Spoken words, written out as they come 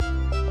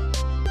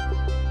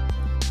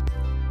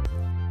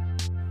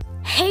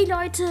Hey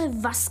Leute,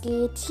 was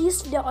geht? Hier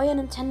ist wieder euer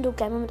Nintendo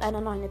Gamer mit einer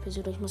neuen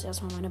Episode. Ich muss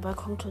erstmal meine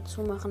Balkontür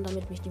zumachen,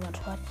 damit mich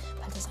niemand hört,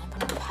 weil das ist einfach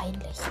nur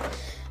peinlich.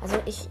 Also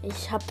ich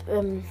hab,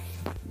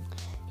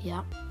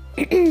 ja.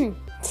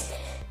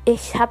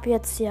 Ich hab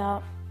jetzt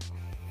ja,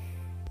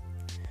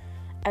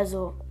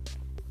 also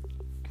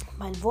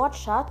mein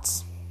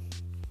Wortschatz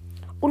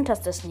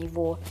unterstes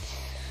Niveau.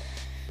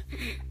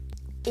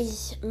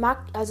 Ich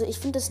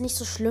finde es nicht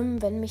so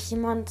schlimm, wenn mich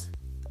jemand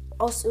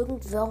aus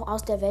irgendwo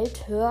aus der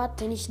Welt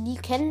hört, den ich nie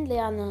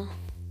kennenlerne.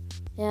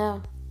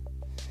 Ja.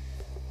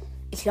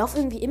 Ich laufe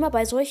irgendwie immer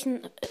bei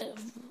solchen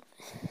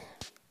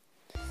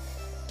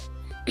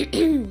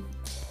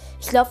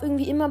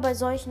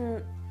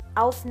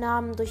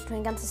Aufnahmen durch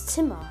mein ganzes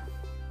Zimmer.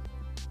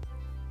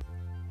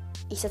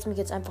 Ich setze mich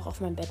jetzt einfach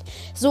auf mein Bett.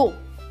 So.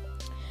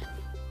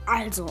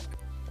 Also,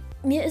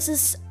 mir ist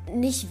es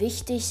nicht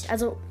wichtig,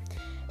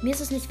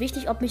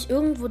 ob mich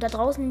irgendwo da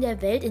draußen in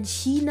der Welt, in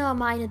China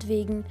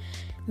meinetwegen,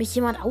 mich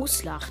jemand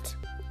auslacht.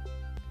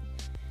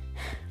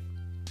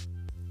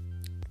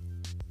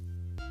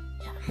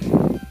 Ja.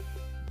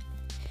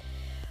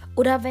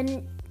 Oder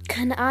wenn,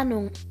 keine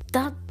Ahnung,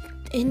 da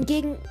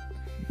hingegen,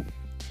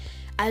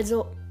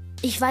 also,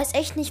 ich weiß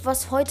echt nicht,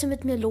 was heute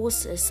mit mir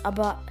los ist,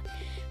 aber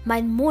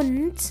mein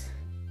Mund,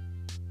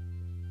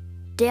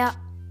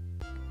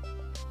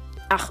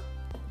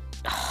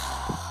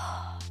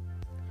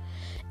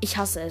 ich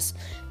hasse es.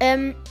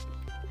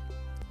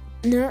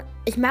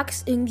 Ich mag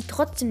es irgendwie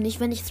trotzdem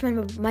nicht, wenn ich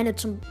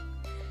jetzt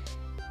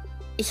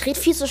ich rede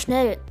viel zu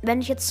schnell.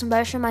 Wenn ich jetzt zum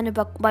Beispiel Mann,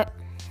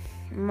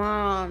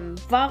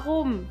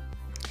 warum?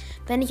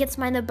 Wenn ich jetzt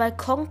meine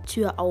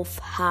Balkontür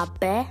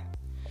aufhabe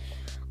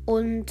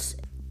und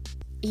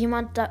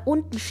jemand da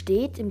unten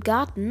steht im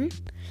Garten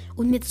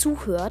und mir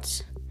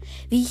zuhört,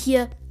 wie ich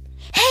hier,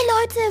 hey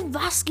Leute,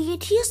 was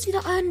geht? Hier ist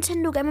wieder euer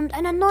Nintendo Gamer mit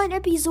einer neuen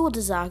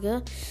Episode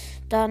sage,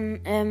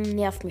 dann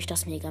nervt mich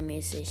das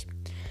megamäßig.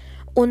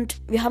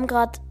 Und wir haben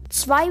gerade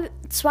zwei ich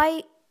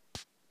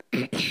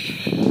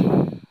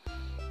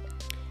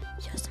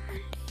hasse mein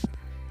Leben.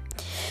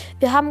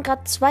 Wir haben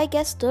gerade zwei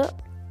Gäste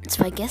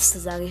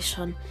sage ich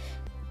schon.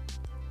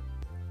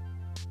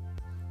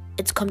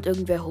 Jetzt kommt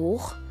irgendwer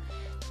hoch.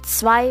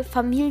 2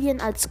 Familien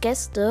als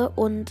Gäste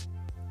und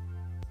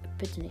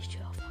bitte nicht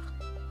Tür aufmachen.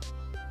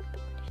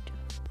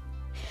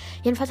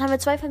 Jedenfalls haben wir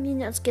 2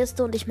 Familien als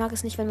Gäste und ich mag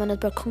es nicht, wenn meine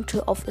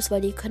Balkontür auf ist,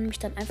 weil die können mich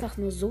dann einfach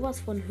nur sowas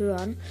von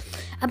hören.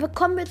 Aber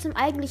kommen wir zum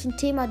eigentlichen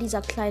Thema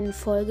dieser kleinen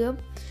Folge.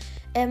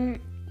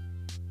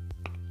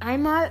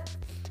 Einmal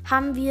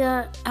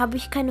habe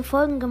ich keine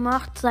Folgen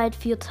gemacht seit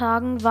 4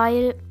 Tagen,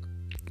 weil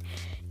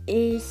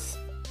ich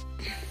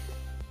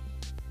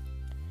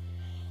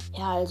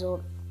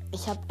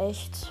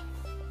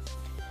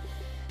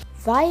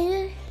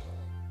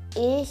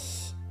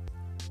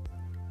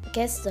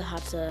Gäste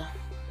hatte.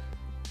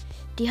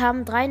 Die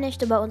haben 3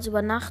 Nächte bei uns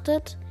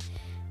übernachtet.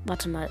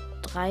 Warte mal,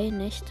 3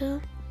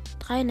 Nächte?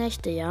 3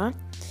 Nächte, ja.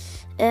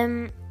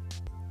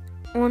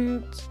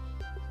 Und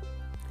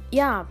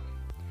ja,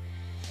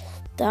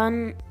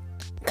 dann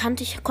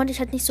konnte ich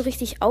halt nicht so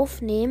richtig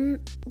aufnehmen.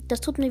 Das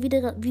tut mir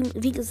wieder,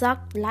 wie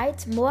gesagt,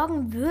 leid.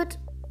 Morgen wird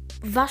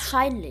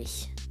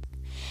wahrscheinlich,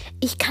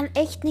 ich kann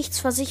echt nichts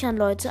versichern,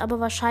 Leute, aber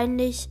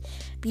wahrscheinlich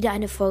wieder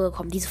eine Folge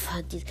kommen.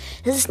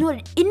 Das ist nur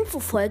eine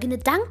Infofolge, eine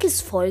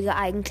Dankesfolge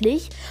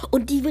eigentlich.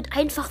 Und die wird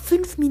einfach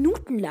 5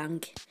 Minuten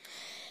lang.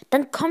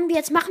 Dann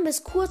machen wir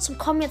es kurz und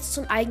kommen jetzt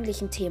zum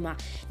eigentlichen Thema.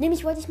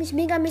 Nämlich wollte ich mich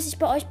megamäßig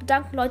bei euch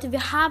bedanken, Leute.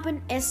 Wir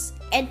haben es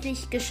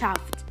endlich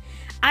geschafft.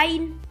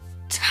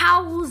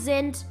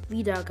 1000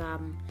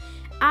 Wiedergaben.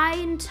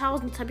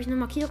 1000, jetzt habe ich eine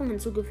Markierung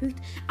hinzugefügt.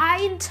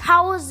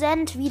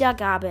 1000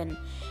 Wiedergaben.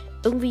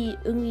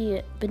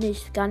 Irgendwie bin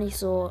ich gar nicht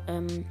so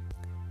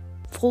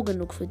froh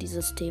genug für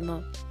dieses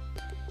Thema.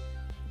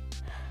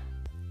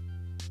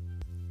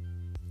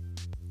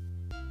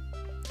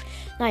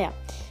 Naja,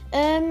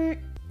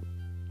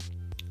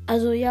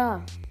 also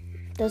ja,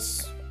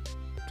 das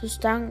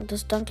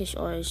danke ich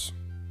euch.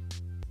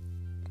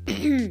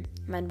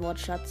 Mein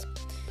Wortschatz.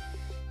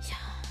 Ja,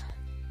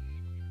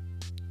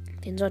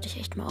 den sollte ich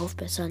echt mal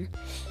aufbessern.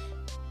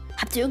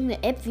 Habt ihr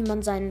irgendeine App, wie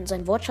man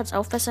seinen Wortschatz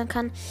aufbessern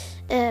kann?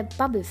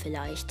 Bubble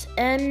vielleicht.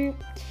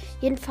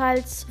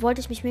 Jedenfalls wollte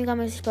ich mich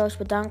megamäßig bei euch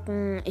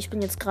bedanken. Ich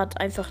bin jetzt gerade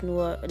einfach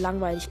nur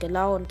langweilig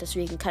gelaunt,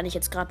 deswegen kann ich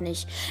jetzt gerade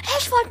nicht,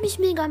 ich wollte mich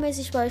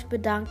megamäßig bei euch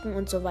bedanken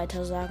und so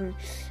weiter sagen.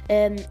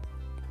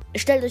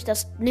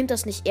 Nehmt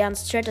das nicht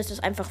ernst, stellt euch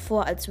das einfach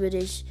vor, als würde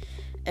ich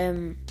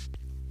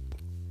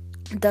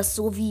das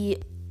so wie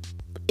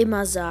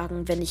immer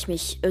sagen, wenn ich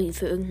mich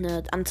für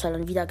irgendeine Anzahl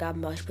an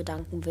Wiedergaben bei euch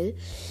bedanken will.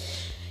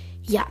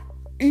 Ja,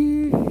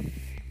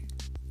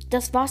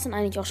 das war's dann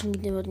eigentlich auch schon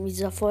mit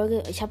dieser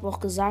Folge. Ich habe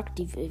auch gesagt,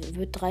 die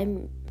wird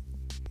 3...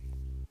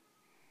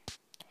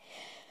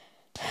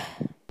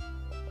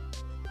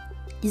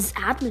 Dieses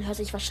Atmen hört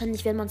sich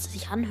wahrscheinlich, wenn man es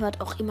sich anhört,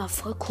 auch immer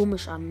voll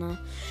komisch an, ne?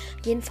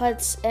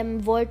 Jedenfalls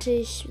wollte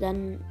ich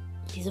dann...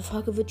 Diese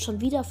Folge wird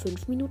schon wieder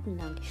 5 Minuten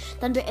lang.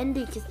 Dann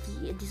beende ich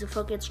diese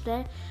Folge jetzt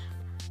schnell.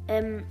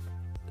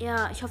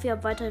 Ja, ich hoffe, ihr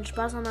habt weiterhin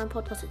Spaß an meinem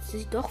Podcast. Jetzt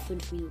ist es doch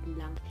 5 Minuten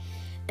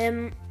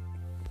lang.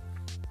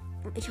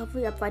 Ich hoffe,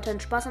 ihr habt weiterhin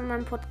Spaß an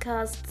meinem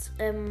Podcast.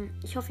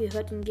 Ich hoffe, ihr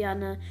hört ihn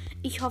gerne.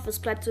 Ich hoffe, es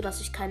bleibt so,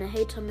 dass ich keine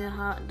Hater mehr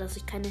habe, dass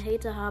ich keine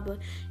Hater habe.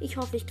 Ich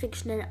hoffe, ich kriege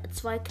schnell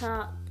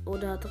 2K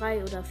oder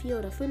 3 oder 4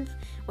 oder 5.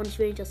 Und ich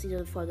will nicht, dass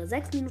diese Folge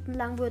 6 Minuten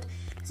lang wird.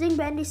 Deswegen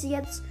beende ich sie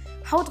jetzt.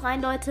 Haut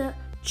rein, Leute.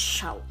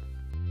 Ciao.